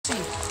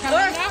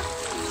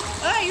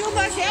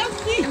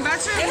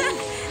Step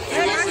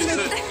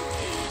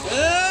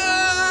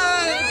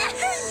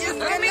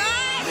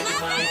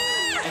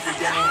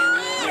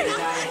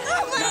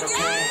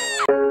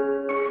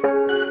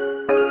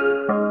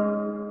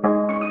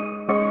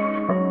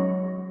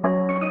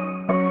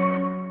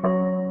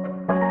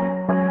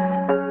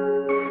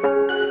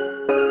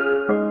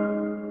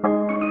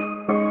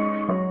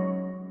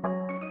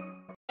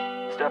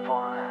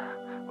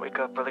 1, wake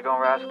up early, gonna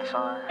rise with the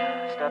sun.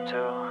 Step 2,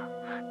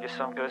 get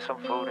some good, some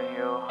food in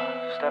you.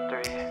 Step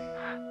 3,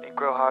 think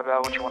real hard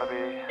about what you wanna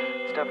be.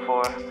 Step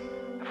 4,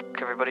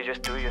 everybody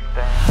just do your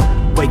thing.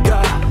 Wake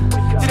up,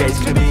 today's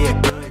gonna be a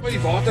good.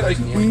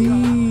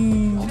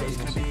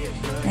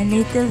 A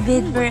little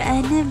bit for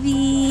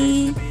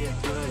Anavi.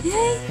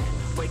 Hey,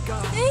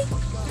 hey.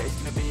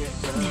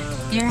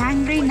 You're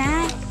hungry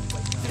na?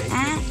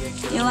 Ah,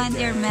 you want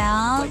your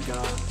milk?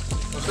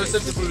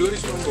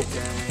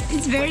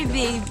 It's very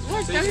big.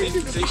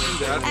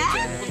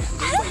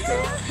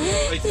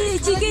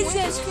 Chicken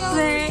says,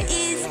 where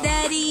is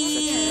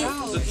Daddy?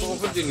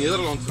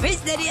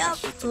 Where's Daddy up?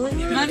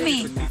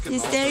 Mommy,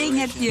 he's staring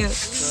at you.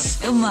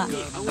 Uma,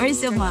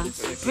 where's Uma?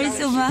 Where's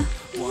Uma?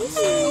 Where's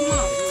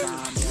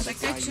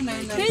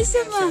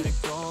Uma?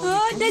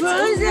 Oh, that's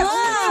Uma.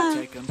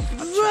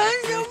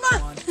 Where's Uma?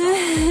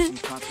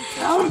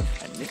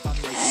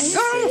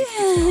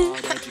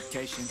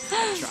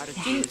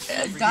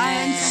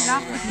 Diane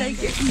cannot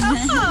take it.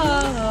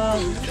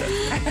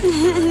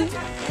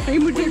 Hij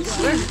moet dit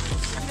terug.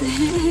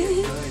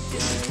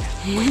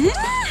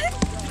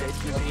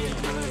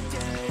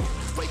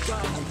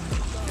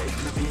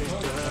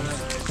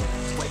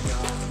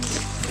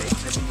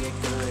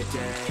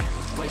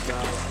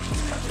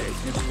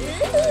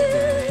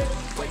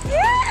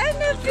 Yeah,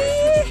 Anavi.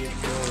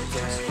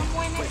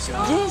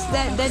 Just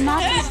the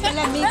nut is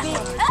pala, baby.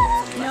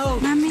 No.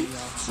 Mommy.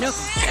 No.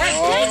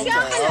 Okay.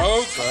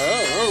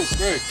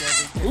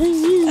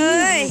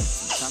 Oi.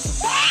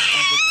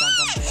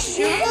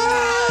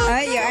 Oh,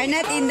 you are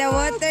not in the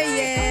water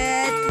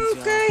yet.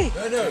 Okay.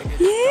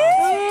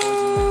 Yeah.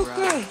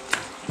 Okay.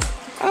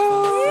 Oh,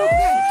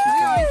 okay.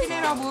 Ja, ik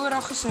heb al boer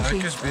gezegd.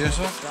 Kijk eens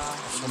bezig.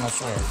 Zo maar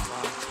zo.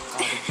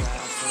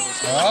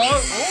 Oh,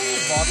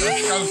 water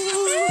is koud.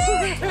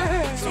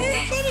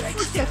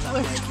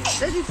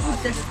 Dat is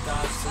voeten.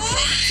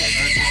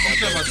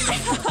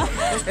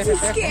 She's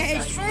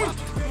scared.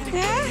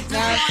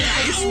 Ja,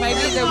 is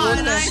maybe the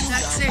water.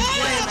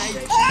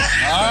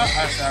 Ah,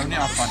 hij zou niet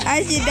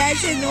afvallen. She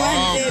doesn't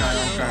want it.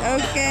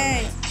 Okay.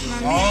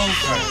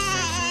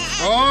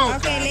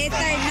 Okay,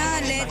 later, no,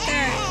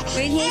 later.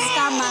 When he's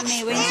come,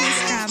 mommy, when he's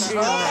come.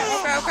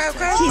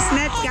 Okay. He's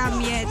not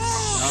come yet.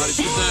 Nou, dit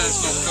is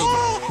nog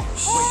koud.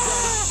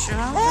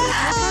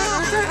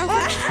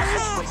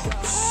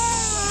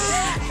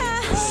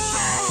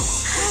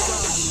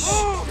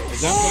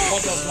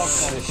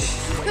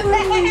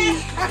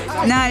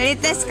 No,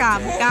 let us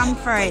come. Come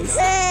first.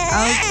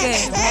 Okay.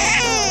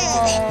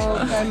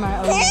 Okay, my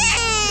own.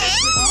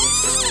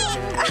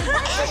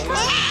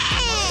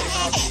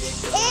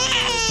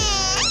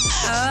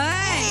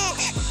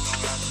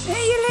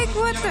 Hey, you like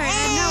water? I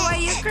don't know why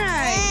you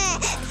cry.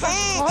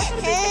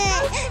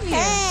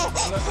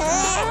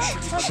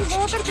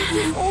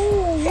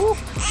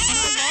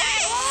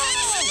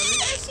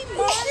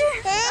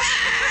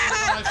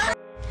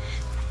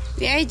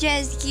 We are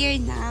just here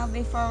now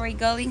before we're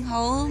going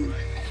home.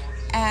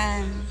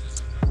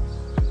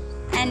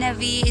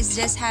 Anavi is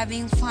just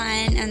having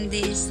fun on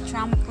this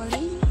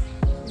trampoline.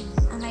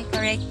 Am I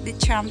correct? The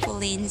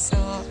trampoline.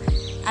 So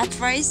at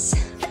first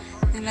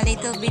I'm a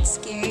little bit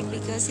scared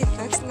because it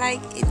looks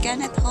like it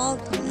cannot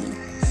hold me.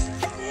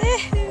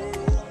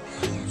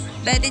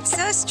 But it's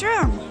so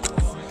strong.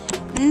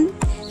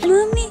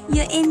 Mommy,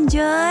 you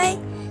enjoy?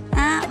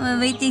 Ah, we're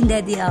waiting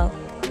Daddy out.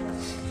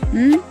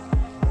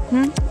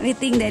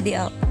 Waiting Daddy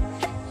out.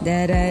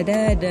 Da da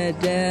da da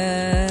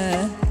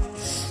da.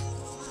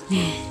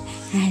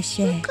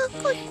 Ashe.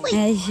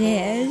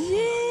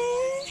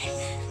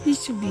 It's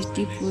so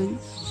beautiful.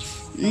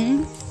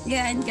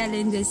 Yeah, and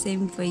Calendar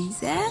same face,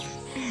 huh?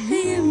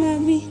 Hey,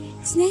 Mommy.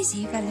 It's nice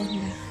here,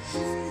 Calendar.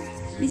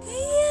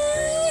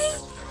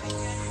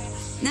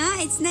 No,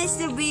 it's nice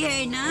to be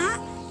here, no?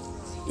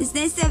 It's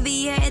nice to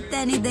be here at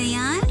Tani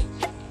Dayan.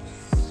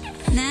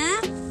 No?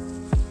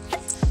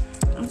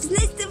 It's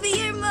nice to be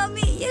here,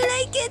 Mommy. You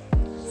like it?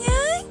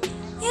 Yeah?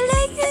 You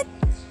like it?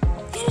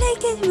 You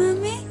like it,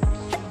 Mommy?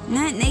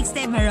 No, next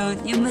time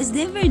around, you must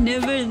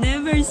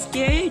never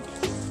scared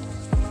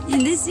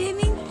in the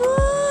swimming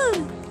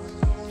pool.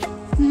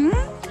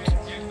 Never.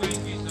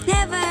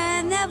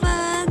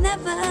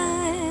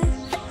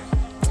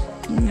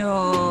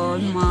 No,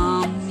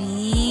 Mommy.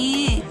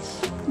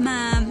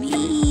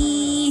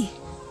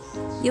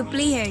 You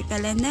play here,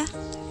 Kalenda?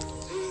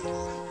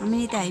 How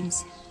many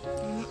times?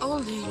 All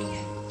day.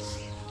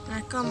 When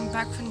I come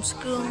back from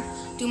school,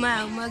 do my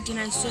homework, then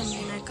I swim,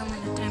 and I come on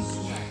the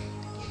trampoline.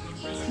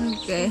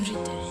 Okay. Every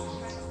day.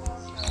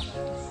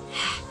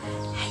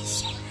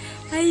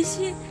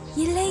 Aisha,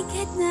 you like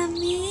it,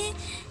 Mommy?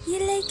 You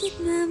like it,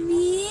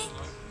 Mommy?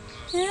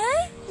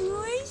 Hi.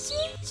 Oy,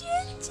 chip.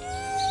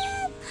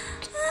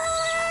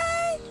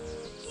 Hi.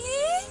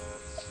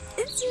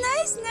 Yeah. It's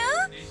nice, no?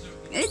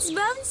 It's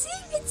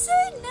bouncing. It's so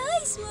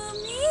nice,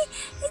 mommy.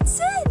 It's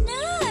so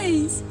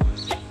nice.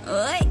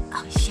 Oy.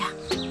 Oh, siya.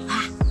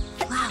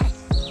 Wow.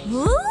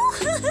 Woo.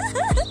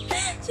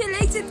 She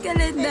likes it,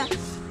 Kalenda.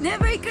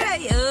 Never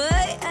cry.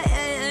 Oy.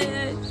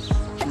 Ay.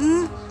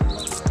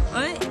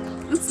 Oy.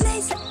 It's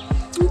nice.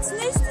 It's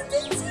nice to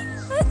dance.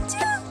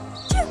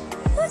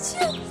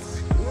 Achoo.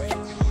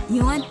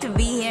 You want to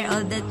be here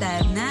all the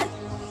time, na?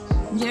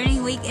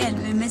 During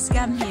weekend, we must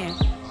come here.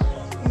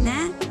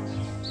 Na?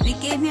 We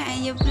came here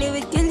and you play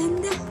with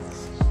Kalenda.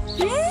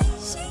 Hey,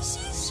 she.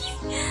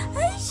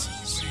 Ay, she.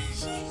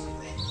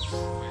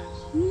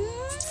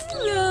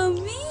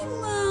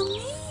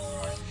 Mommy.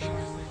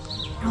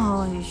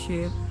 Oh, you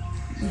should.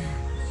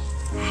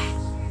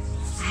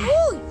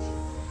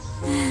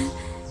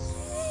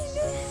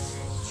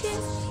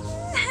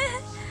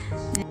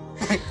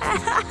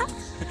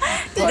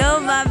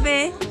 Go,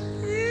 Bobby.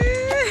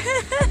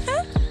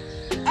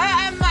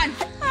 Man.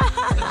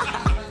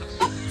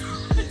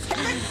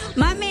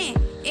 Mommy,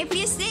 if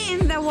you stay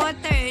in the water,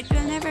 it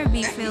will never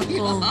be feel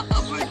cold.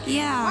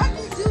 Yeah.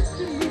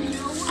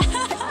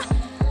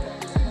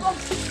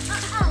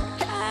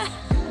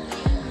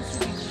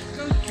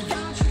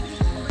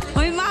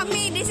 Oy,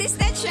 Mommy, this is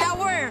the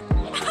shower.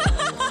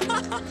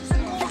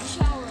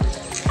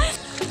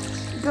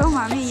 Go,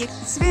 Mommy. You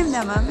swim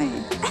na, Mommy.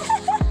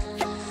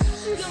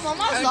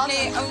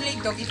 Only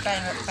doggy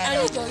paddle.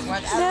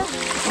 Watch out.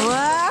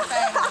 Wow.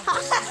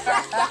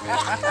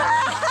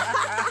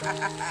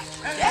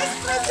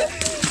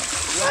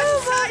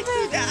 To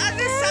the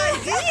other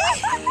side.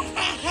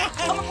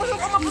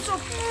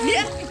 Pasok.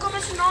 Ja, kom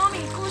eens naar me.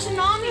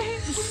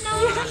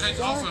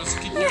 Geen afval,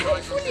 schiet niet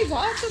uit.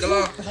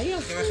 Kala, je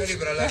mag die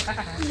brille.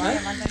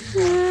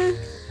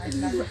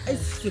 Het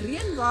is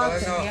regenwater.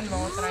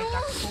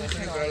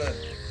 Die brille.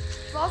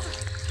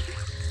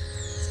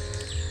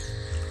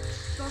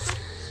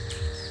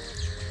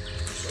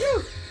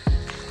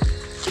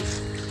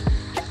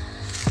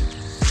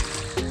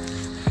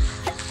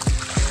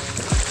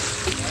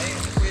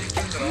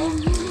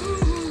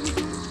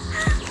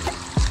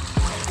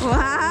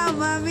 Wow,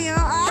 Mommy.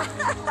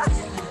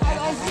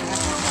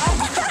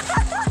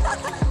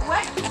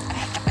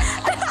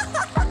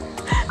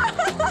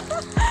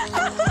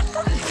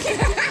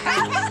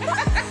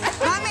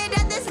 Mommy,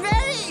 that is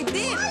very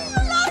deep.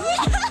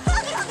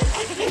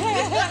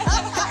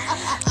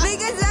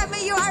 Because, Mommy,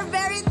 you are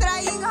very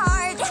trying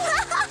hard.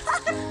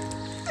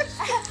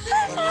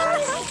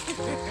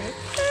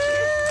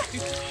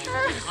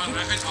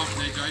 Geen af,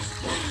 nee, guys.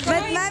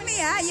 But, Mommy,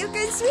 you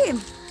can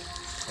swim.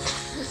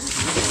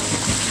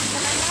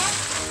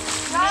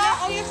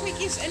 Al je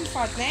flikjes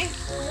invat, nee?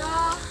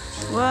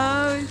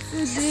 Wow,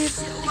 it's so deep.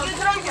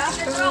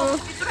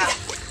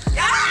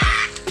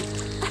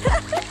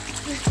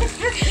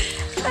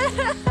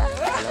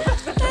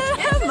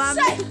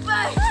 Mommy.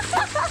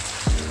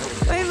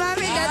 Wait,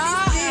 Mommy, that is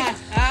deep.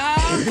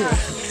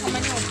 Ga maar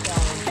niet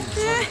opkomen.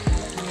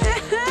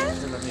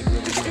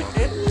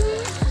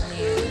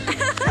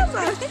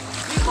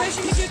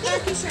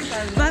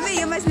 Mommy,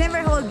 you must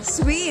never hold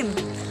swim.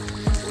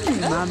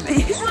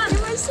 Mommy, you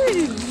must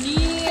swim.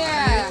 Nia.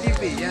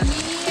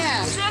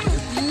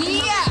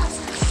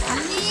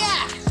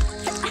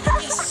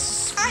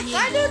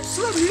 I don't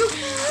swim, look.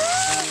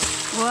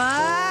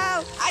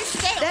 Wow. I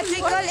stay That's we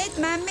call it,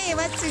 Mommy.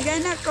 What's you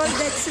gonna call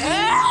that swim?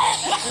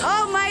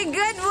 Oh my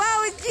God!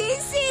 Wow,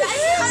 JC.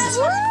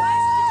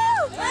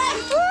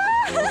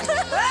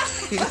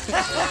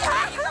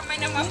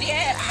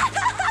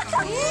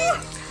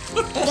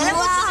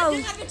 Wow,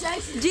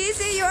 JC,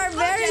 you are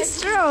very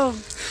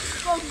strong.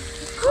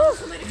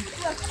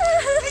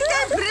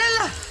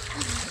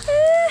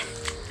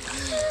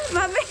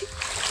 Mommy,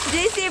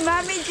 JC,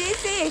 Mommy,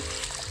 JC.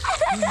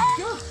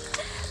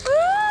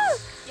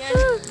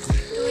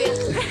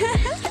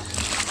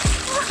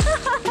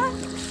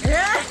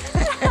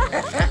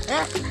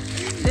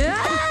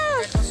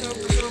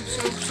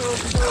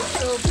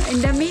 In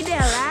the middle,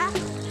 huh?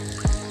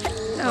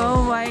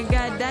 Oh my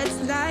God, that's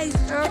nice.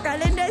 Oh,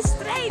 calendar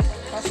straight.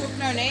 Pas op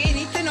nou, nee,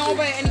 niet te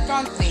nabij aan die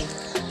kant nie.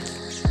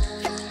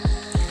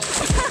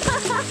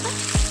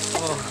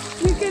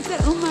 Look at the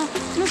Uma.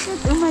 Look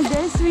at Uma,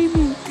 they're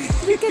swimming.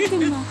 Look at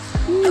Uma.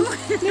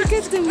 Look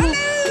at Uma.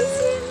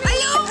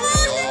 Hallo, Uma!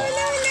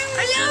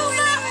 Hallo,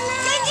 Uma!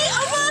 Kijk die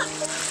Uma!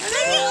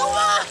 Kijk die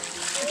Uma!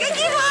 Kijk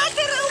die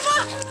water, Uma!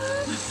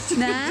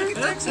 Nah,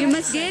 you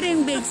must get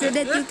in big so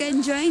that you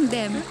can join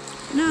them.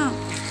 No.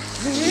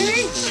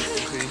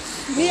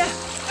 Ja.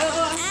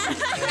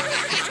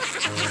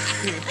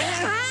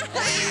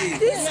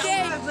 This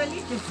scared.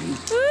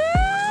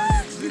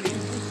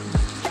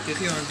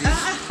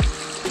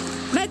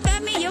 But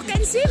Mommy, you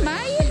can swim,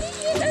 huh? You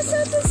know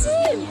how to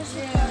swim.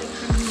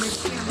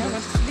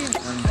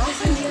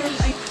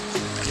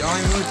 Ja,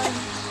 je moet.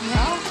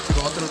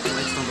 Water op de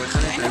uitstaan, we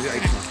gaan net weer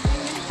uitstaan.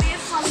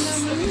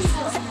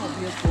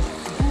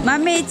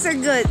 Mommy, it's so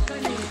good.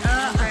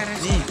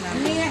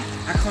 Nee,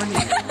 ik ga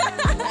niet.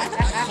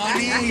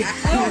 nee. Ja.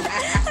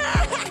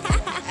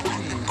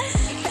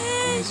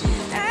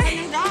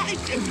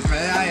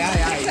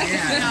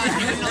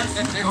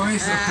 Kom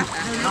eens.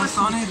 Dan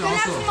staan niet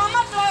daar zo.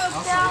 Mama draai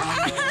optel.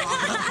 Ik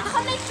ga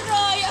niet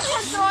draaien. Ik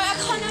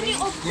ga nou niet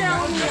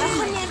optellen. Ik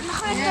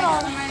ga niet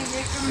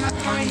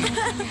draaien.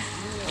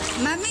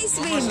 Mami,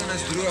 swim. Dat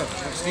is droog.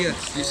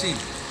 Steeds. Je ziet.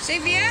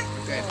 Zeg weer?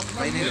 Oké,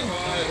 ga je niet doen.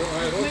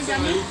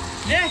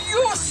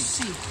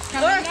 Jossie.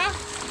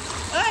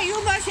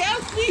 Jongens,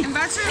 help me. En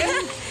wat zeg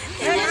je?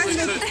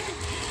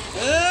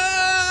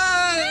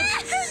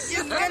 Je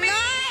kan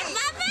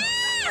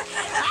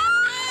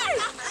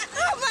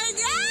Oh my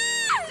God!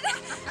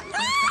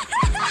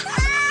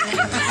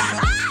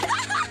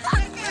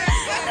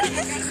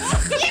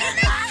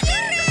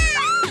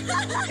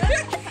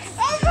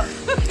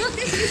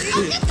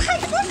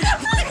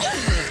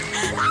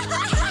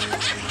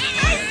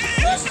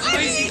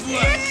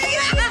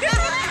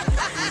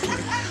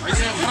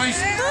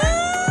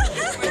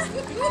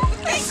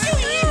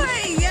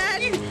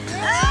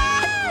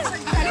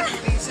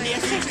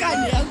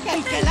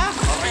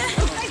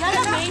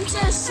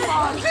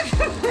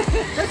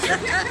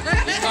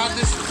 Staat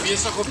dus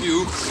bezig op je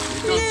hoek.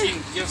 Je kan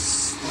zien, yes.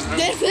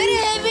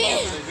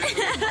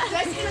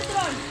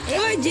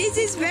 Oh, Jesus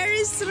is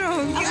very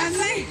strong.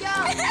 Mami.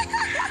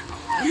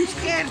 I'm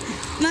scared.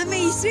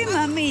 Mami, swim,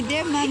 Mami.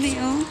 There, Mami.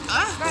 Oh.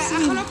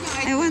 Swim.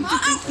 I want to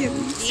take you.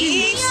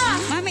 Swim.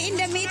 Mami, in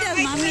the middle,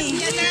 Mami.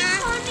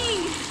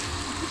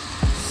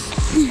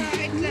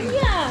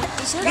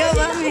 Go,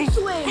 Mami.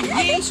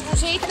 Yes,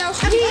 ons het nou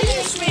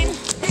geen swem.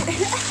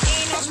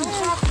 En als we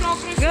graag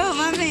knappen. Go,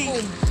 Mami.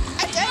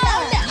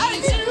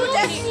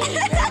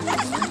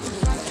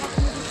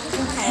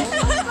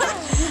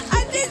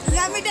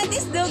 Mami, that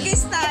is doggy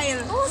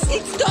style.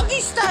 It's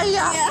doggy style,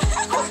 yeah.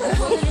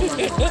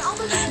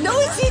 No,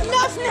 it's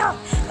enough now.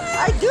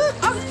 I do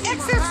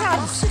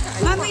exercise.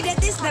 Mami,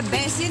 that is the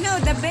best. You know,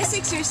 the best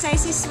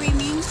exercise is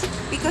swimming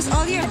because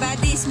all your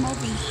body is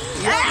moving.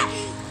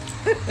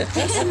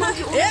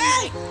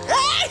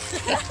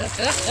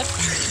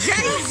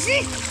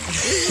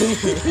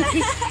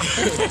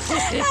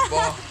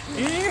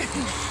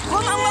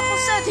 Kom allemaal voor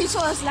zet, hier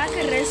zo is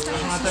lekker rustig.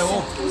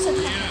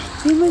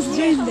 You must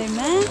join them,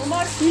 hè? You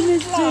must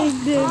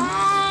join them.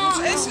 Ons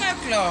is nou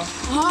klaar.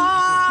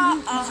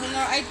 Ons gaan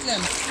nou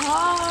uitklim.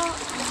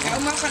 Ja,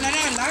 oma gaan nou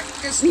een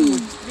lekker stoel.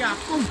 Ja,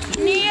 kom.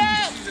 Nee.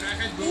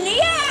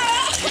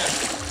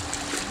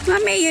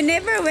 Mami, you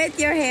never wet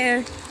your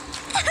hair.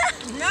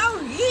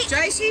 Nou, niet.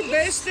 Jaycee,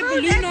 beste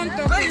balloon on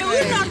top.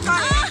 Balloon on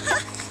top.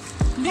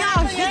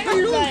 Ja, die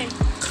balloon.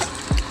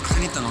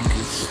 Niet te lang.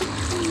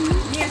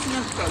 Nee, is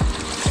nog koud.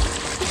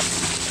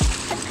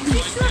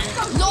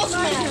 Los me.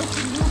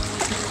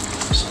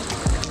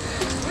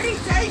 Hoi,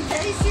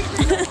 Jaycee.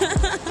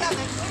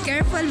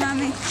 Careful,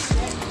 Mami.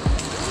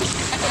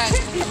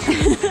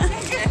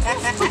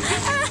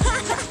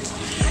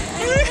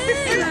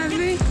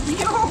 Mami.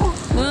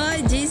 Oh,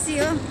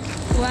 JC, oh.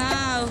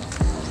 Wow.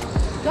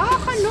 Daar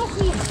gaan nog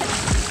niet.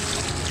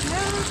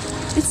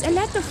 It's a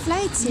lot of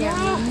flights here,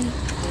 Mami.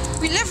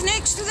 We live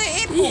next to the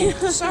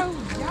airport. So,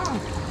 yeah.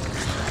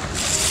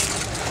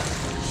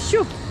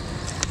 Shoop.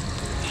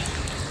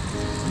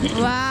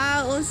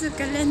 Wow, also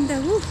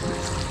calendar. Woo.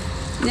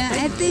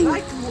 Yeah, I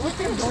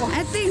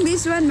think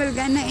this one we're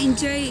gonna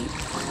enjoy.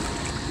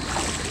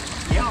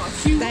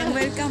 Then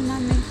welcome,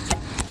 Mami.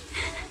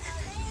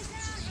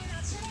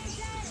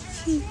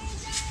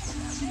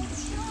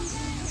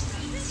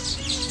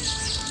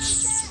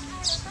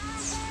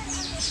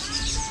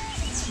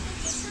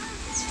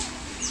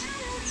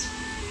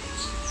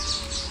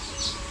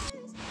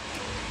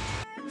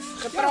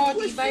 Gepraat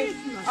hierby.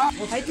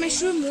 Hy het my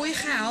so mooi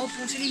gehelp.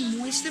 Ons het die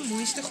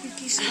mooiste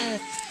goedjies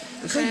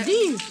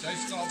gedien.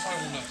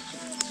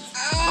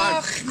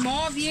 Ag,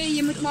 maar weer,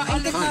 jy moet maar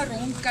eintlik maar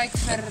rondkyk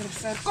vir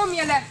kom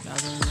julle.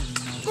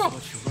 Kom.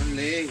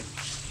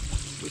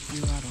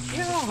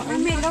 Ja,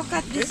 Mami, look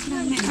at this,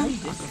 Mami.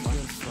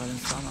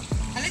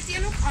 hulle het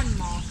een ook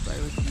aanmaak.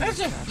 Is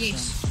dit?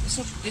 Yes.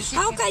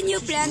 How can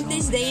you plant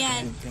this,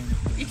 Diane?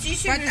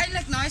 Wat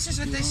eintlik nice is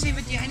wat hy sê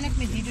wat jy eintlik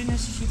met die doen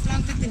is jy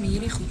plant dit in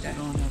hierdie goede.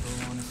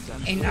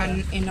 En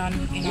dan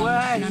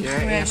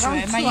groei so.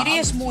 Maar hierdie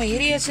is mooi.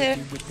 Hierdie is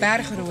 'n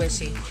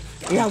bergrosie.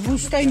 Ja,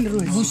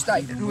 woestijnroos.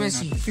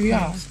 Woestynrosie.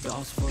 Ja.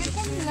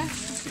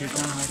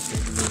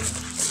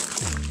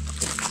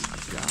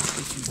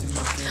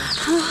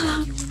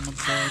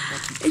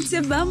 It's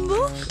a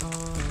bamboo?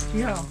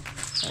 Ja.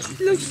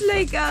 Looks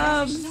like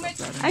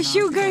a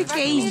sugar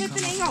cane. in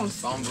Engels?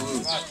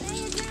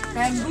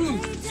 Bamboe.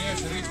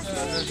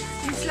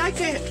 It's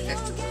like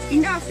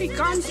in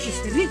Afrikaans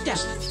is ritte.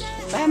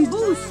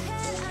 Bamboes.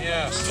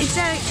 It's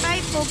a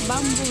type of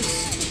bamboo.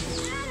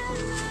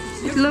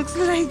 It looks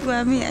like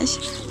Mami.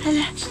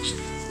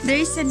 There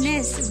is a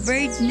nest,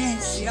 bird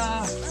nest.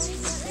 Ja.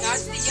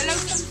 That's the yellow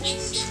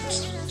monkeys.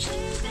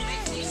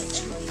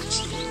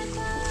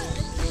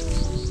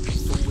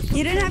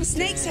 You don't have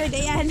snakes, or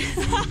Diane?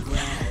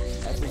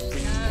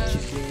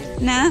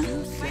 No?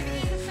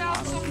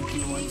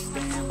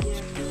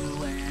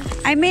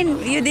 I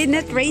mean, you did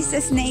not raise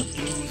a snake.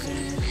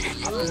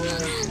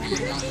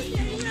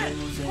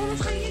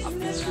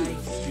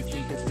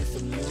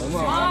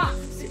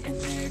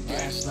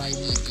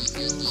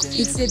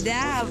 It's a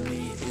dove.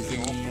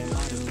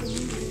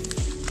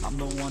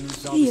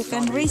 You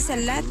can raise a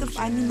lot of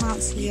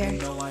animals here.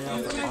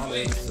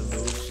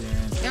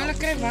 Ja, hulle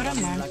kry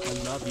warm man.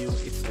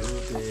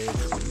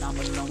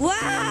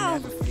 Wow!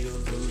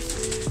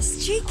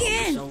 It's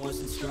chicken!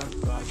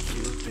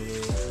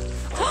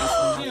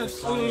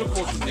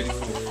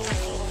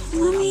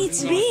 Mommy,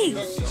 it's big!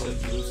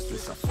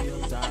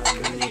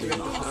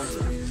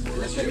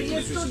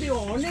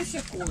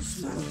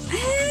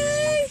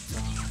 Hey!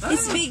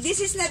 It's big. This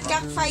is not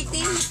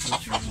cockfighting.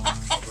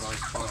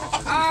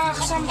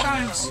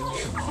 Sometimes.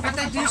 But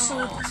I do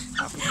sort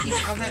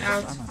each other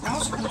out.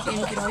 Also goed in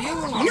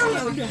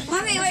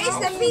Mommy, where is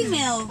the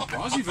female?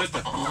 Waar is die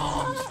witte?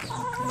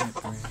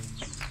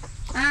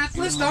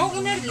 Koos daar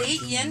onder lê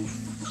een.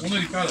 Onder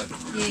die pelle.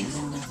 Yes.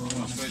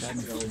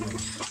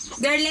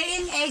 They're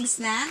laying eggs,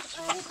 na?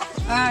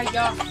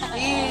 Ja.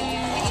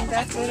 In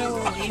that little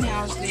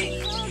greenhouse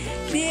there.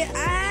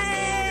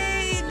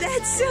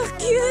 That's so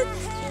cute.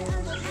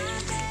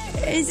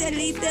 There's a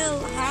little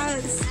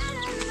house.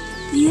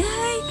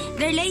 Yeah,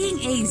 they're laying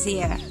eggs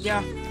here.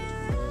 Ja.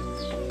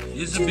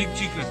 Here's a big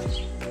chicken.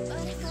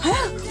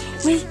 Oh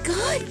my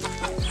God!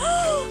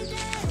 Oh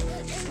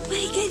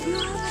my God, you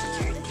have a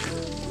turtle.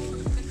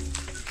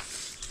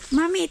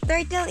 Mommy,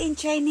 turtle in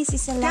Chinese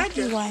is a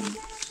lucky one.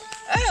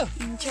 Oh,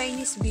 In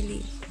Chinese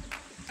belief.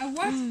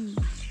 what?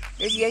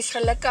 Dus jy's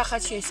gelukkig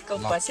as jy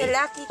skilpas It's a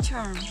lucky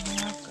charm.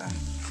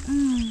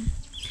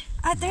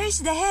 There's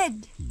the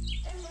head.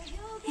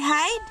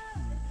 Hide?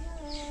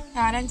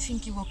 Yeah, I don't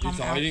think he will come It's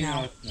out hiding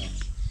now. out now.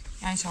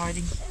 Yeah, he's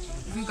hiding.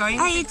 If you're going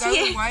it's to go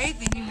here. away,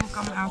 then he will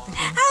come out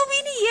again. How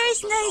many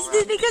years now is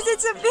this? Because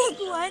it's a big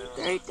one,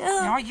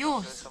 turtle. Ja,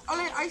 joh.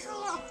 Allee, hy's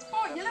al 'n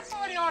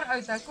paar jaar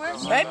oud, hè,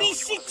 Koos? Maybe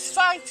 6,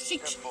 5,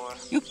 6.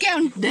 You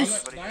count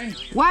this.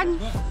 1.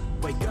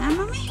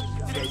 Mommy?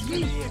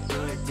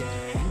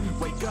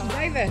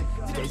 David.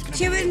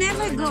 She will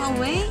never go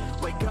away.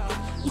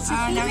 It's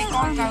a No, we female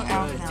can't go or male?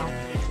 out now.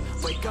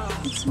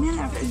 It's male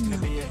or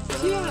female?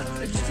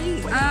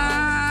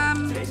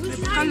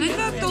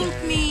 Kalinda told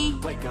me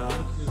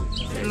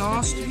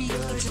last week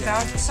it's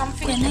about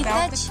something Can I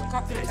about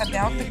touch?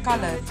 about the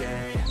color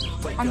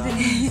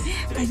underneath.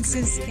 I'm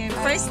so scared.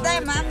 First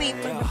time, mommy.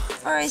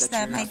 First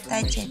time I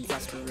touch it.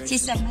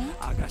 She's a male?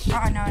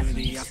 Oh no, I think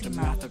it's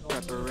female.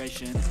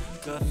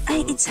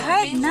 It's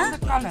hard, Depends no? on the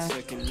color.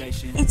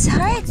 It's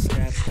hard.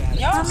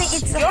 Yes. Mommy,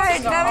 it's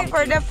hard. Mommy,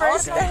 for the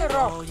first time.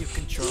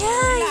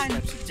 Yeah.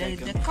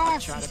 The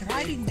cars is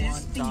riding this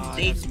thing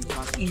dead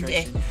in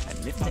there.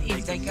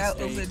 If they go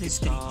over the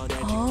street.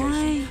 Oh.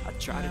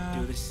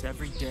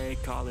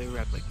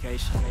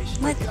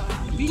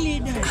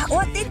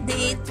 What it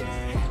did?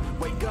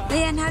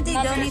 Then how they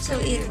don't need to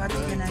eat? Wat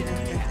jy nou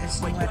dit is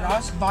nie, maar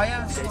daar's baie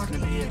swart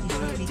dingetjies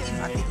wat weet jy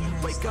wat dit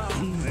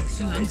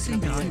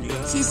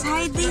is. She's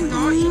hiding.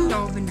 Daar een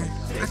daar binne.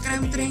 Ek kry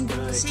omtrent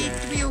sê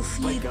 2 of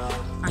 4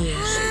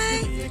 eiers.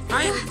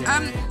 Hi,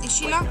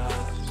 Shiela.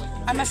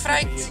 I'm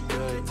afraid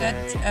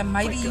that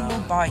maybe he will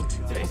bite.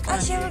 Oh,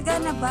 she was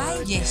gonna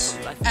bite? Yes.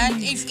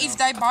 And if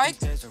they bite,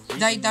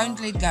 they don't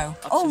let go.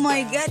 Oh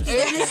my God,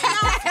 you're gonna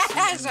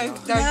stop. So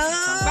don't.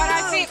 No.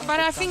 But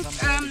I think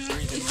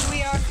if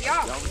we are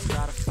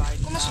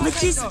Kom ons But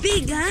she's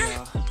big,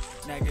 huh?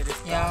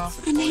 Ja.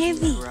 And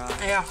heavy.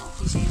 Ja,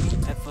 dis heavy.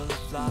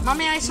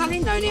 Mommy, I sal nie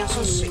nou nie as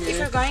ons if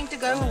you're going to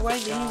go away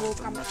then he will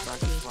come back.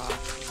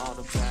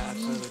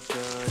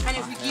 And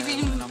if we give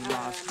him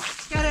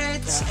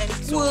carrots and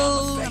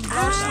wool and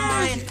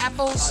blossomai and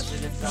apples,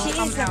 She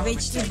eats the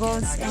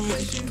vegetables and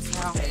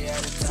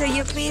so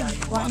you feed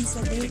once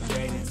a day.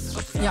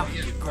 Ja.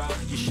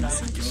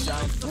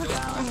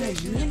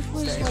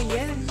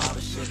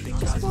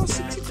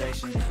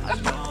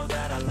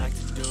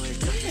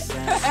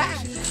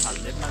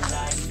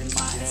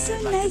 So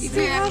nice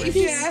to have If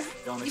this.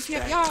 you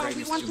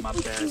we want to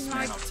put in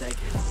like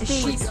a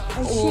sheep A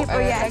or sheep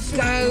or yeah, a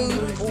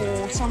goat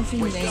or something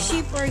there.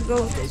 sheep or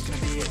goat.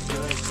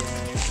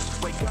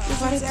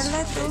 But it's a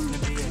lot of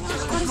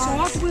But it's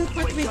hard work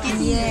what we're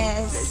getting.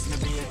 yes.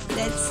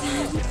 That's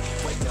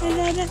a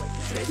lot of.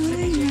 Oh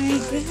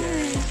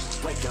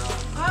my God.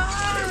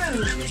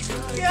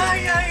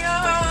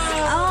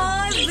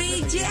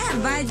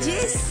 Oh,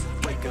 badges.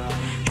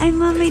 Ay,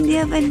 mommy, do you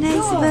have a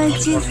nice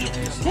badges?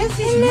 This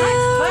is my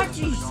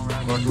budgies.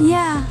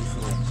 Yeah.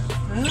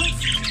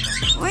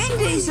 When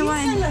this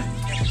one?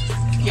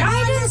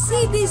 I don't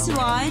see this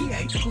one.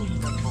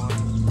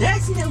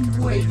 That's no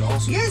way.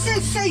 Yes, I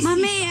say.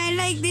 Mommy, I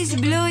like this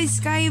blue,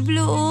 sky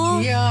blue. Oh.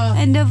 Yeah.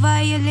 And the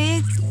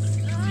violet.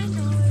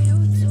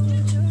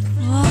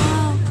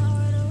 Wow.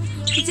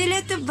 It's a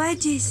lot of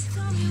badges.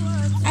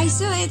 I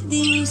saw it.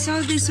 They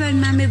sold this one,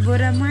 Mommy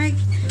Boramark.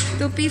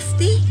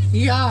 250?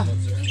 Ja.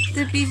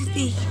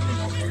 250.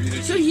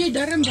 So jy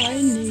daarom baie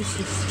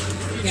nesies.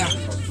 Ja.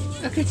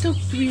 Ek het ook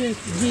 2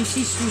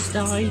 nesies soos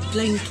daai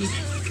kleintjie.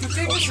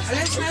 kyk ons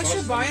hulle is nou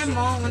so baie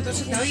mal want ons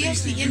het nou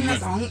eers die een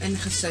met hang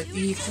ingesit,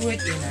 die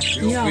groot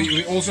ene. Ja.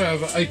 We also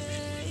have an ape.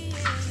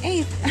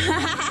 Hey.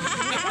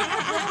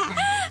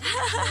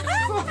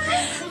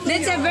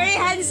 That's a very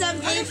handsome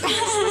ape.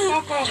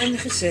 Pak al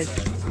ingesit.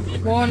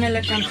 Waar hulle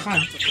kan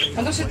gaan.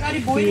 Want ons het nou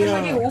die boeie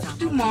van die hof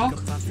toe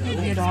maak.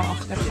 Weer daar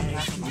agter gaan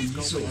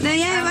wegmaak. No,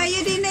 yeah, why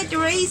you didn't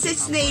raise a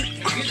snake?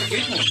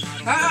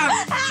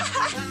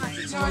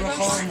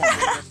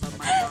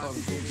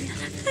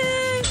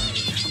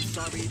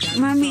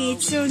 Mommy,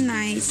 it's so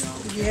nice.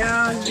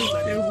 Ja,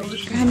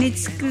 And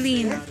it's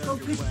clean.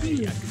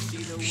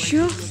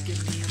 Sure.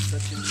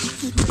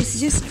 It's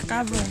just a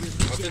cover.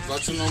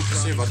 Wat se naam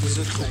gesê? Wat is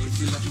dit?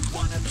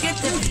 Get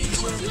the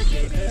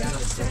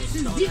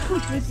Die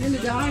goed wat hulle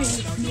daar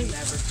het nie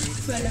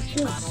vir hulle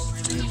kos.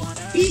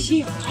 Is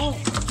hier al.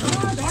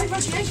 ja, daai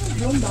was net so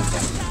blombakke.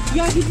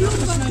 Ja, die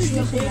bloem wat nou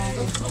so gemaak.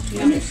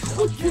 En dit is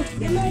goed.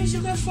 Ja, maar is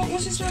dit nou vir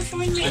ons is nou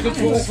fyn nie. Ek het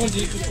vanoggend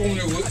hier gekom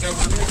nou hoor ek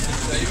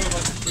duiwe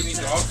wat in die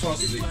draad vas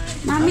lê.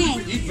 Mommy,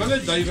 Hier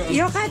wille duiwe in.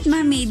 you got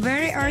mommy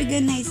very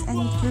organized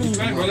and clean.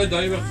 Kyk, wille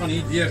duiwe van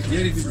hier deur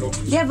hierdie blok.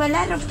 You have a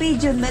lot of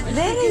pigeon, but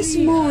very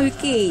small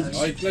cage.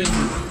 Daai klein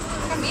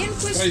Kom een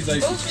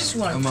koes.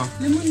 Ouma.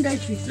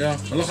 Lemonduitjie. Ja,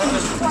 hulle gaan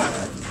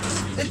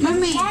is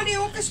Mommy, Maar die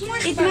hok is mooi.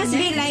 it must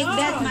be like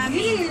that,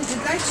 mommy. Dit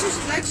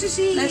lyk soos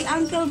die Like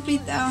Uncle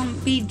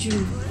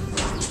Pigeon.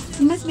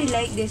 It must be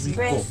like this,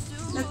 breast.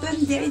 That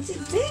one there, it's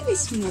very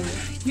small.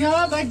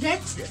 Ja, but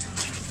that's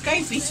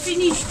kyk, it's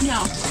finished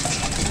now.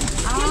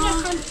 Hulle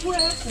gaan voor.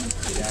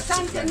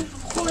 Tand en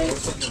gooi.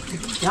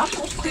 Ja,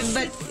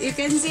 But you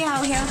can see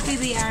how healthy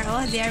they are.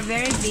 Oh, they are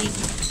very big.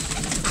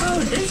 oh,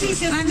 this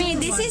is a Mommy,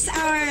 this is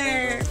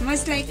our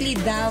most likely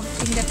dove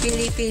in the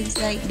Philippines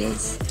like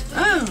this.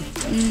 oh.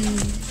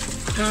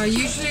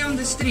 usually on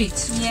the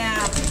streets. Yeah.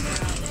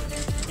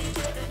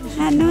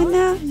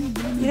 No.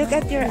 Look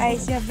at your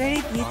eyes. You have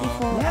very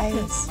beautiful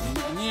eyes.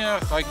 Nee,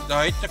 kyk,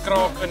 daai het te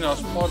kraak en daar's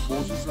 'n paar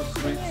bossies wat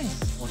groei.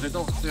 Ons het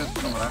al gesê dit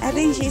kom reg. I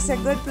think she's a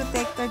good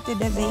protector to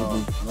the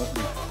baby.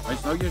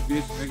 Hy's nou eers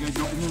besig. Kyk, hy's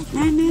nog iemand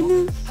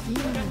No.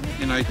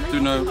 en hy het toe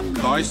nou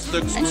daai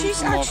stuks And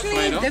she's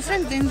actually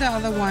different than the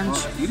other ones.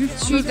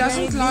 She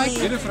doesn't like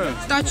Hierdie vrou.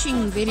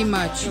 touching very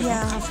much.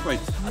 Yeah, Afspuit.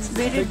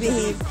 very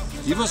behaved.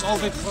 Hier was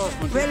altyd gras,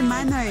 maar Well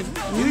mannered.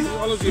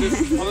 alles weer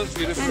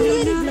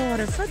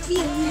Blare, vat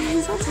weer.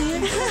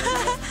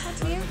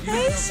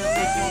 Hey,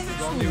 sweet.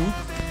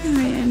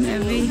 Oh,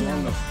 Anavi.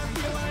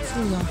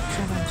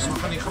 Dan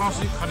gaan die gras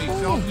nie, gaan die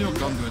veld nie ook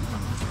dan dood gaan.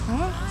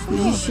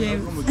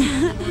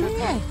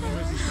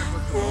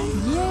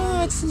 Ja,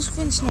 het voelt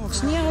gewoon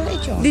snaaks. Nee, al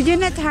weet je. Did you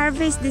not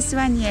harvest this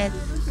one yet?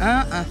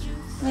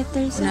 But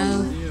there's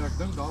No. Nee, ek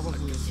dink daar was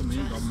 'n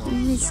semeen dan maar.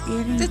 Really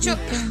scary. Did you,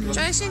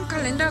 Jason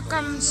calendar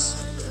comes,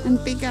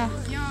 And Pika.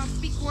 yeah,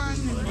 pick one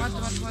and what.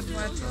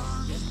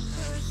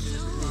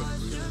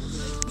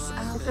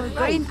 Apple,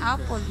 green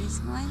apple, this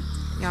one.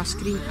 Ja,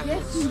 screen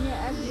up.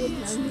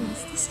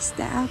 This is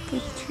the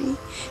apple tree.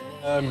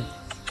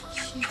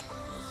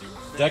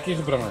 Jackie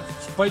gebring het.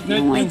 Spuit net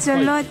Oh, een it's a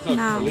spuit. lot Kyk,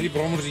 now. Hulle die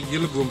brommers die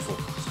hele boom vol.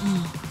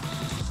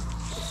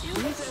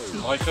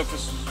 Daai gif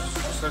is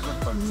verskriklik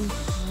fyn.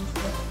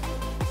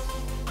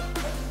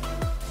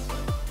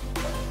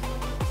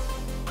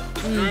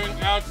 It's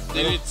going out,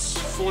 then it's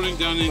falling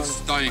down and it's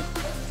dying.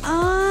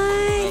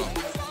 Oh.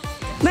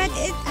 But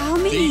how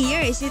many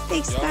years? It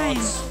takes Yeah, time.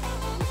 it's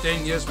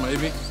 10 years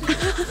maybe.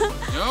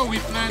 Yeah, we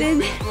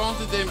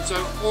planted them, so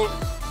all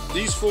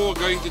these four are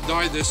going to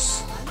die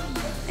this.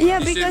 Yeah,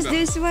 because December.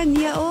 this one,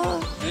 yeah, oh.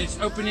 And it's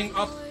opening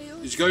up.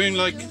 It's going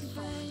like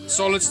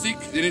solid stick,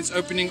 then it's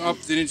opening up,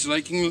 then it's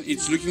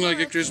looking like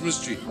a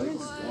Christmas tree.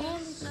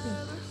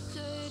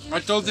 I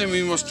told them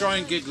we must try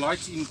and get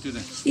lights into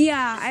them.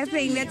 Yeah, I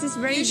think that is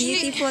very Usually-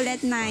 beautiful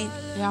at night.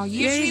 Yeah, Very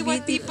usually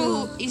what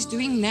beautiful. people is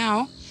doing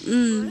now,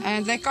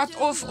 and they cut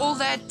off all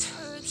that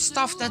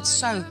stuff that's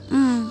so.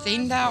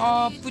 Then they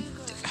are put.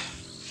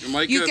 You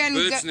make You a can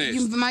bird's nest.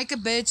 you make a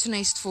bird's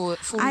nest for.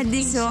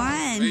 This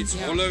one. It's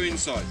hollow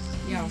inside.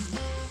 Yeah.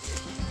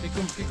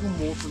 Kyk hom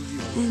more for you.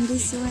 And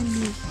this one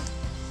here.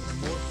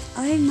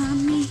 Oh,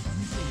 mommy.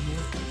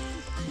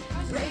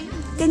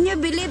 Can you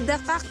believe the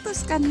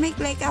cactus can make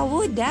like a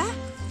wood, huh?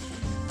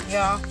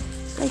 Yeah.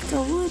 Like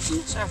a wood.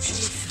 It's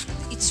actually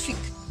it's thick.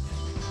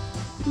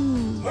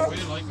 Hoe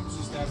jy like hom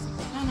so sterk.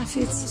 No,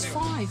 it's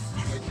 5.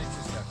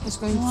 It's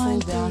going to fall 1,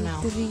 down 2,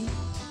 now. 3.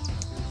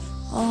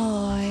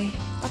 Oh,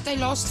 But they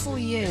last 4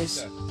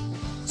 years.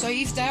 So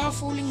if they are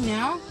falling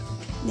now,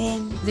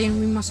 then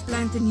we must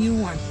plant a new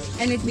one.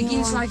 And it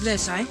begins one. like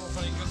this, eh?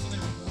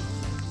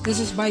 This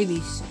is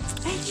babies.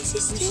 hey, this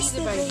is You just see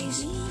the the babies?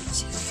 baby.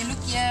 And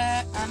look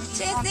here.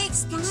 So it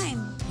takes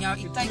time. Yeah,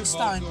 it takes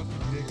time.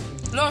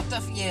 Lot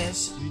of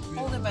years.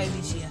 All the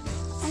babies here.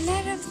 A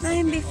lot of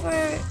time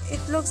before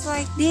it looks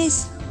like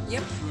this.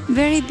 Yep.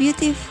 Very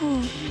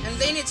beautiful. And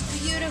then it's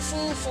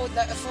beautiful for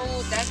that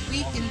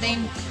week, and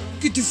then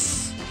it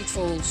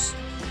falls.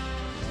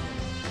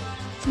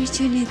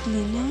 Fortunately,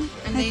 no? And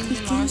But then we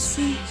the can last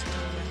see. one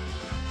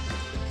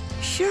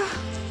is Sure.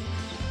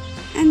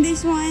 And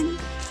this one.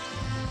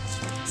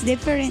 It's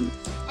different.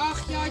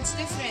 Ach, yeah, it's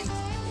different.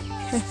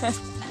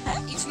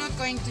 It's not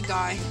going to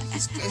die.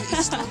 It's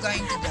still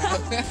going to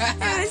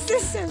die. It's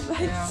just so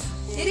bad. Ja.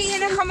 Hierdie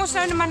ene gaan mos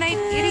nou maar net,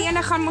 hierdie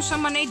ene gaan mos nou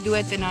maar net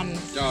dood en dan.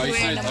 Ja,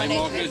 hy maak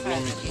net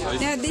blommetjies.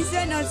 Now this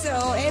one also,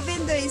 even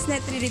though it's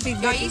not really big,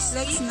 but it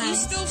looks He's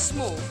nice. still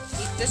small.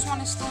 This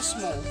one is still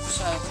small,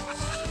 so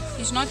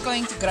he's not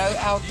going to grow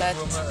out that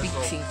big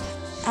thing.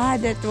 Ah,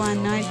 that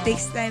one. No, it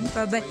takes time,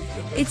 but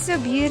it's so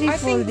beautiful. I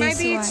think this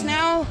maybe one. it's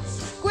now.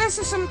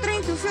 Koos is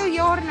omtrent hoeveel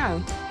jaar nou?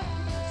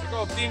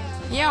 Al 10.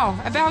 Yeah,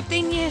 about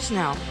 10 years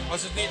now.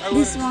 Was dit nie ouer?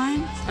 This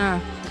one.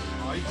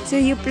 So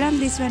you plant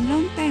this one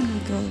long time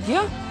ago.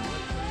 Yeah.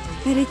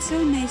 But it's so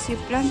nice. You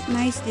plant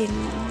nicely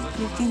now.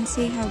 You can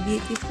see how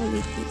beautiful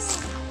it is.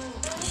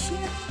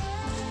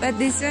 But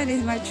this one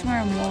is much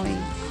more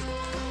moist.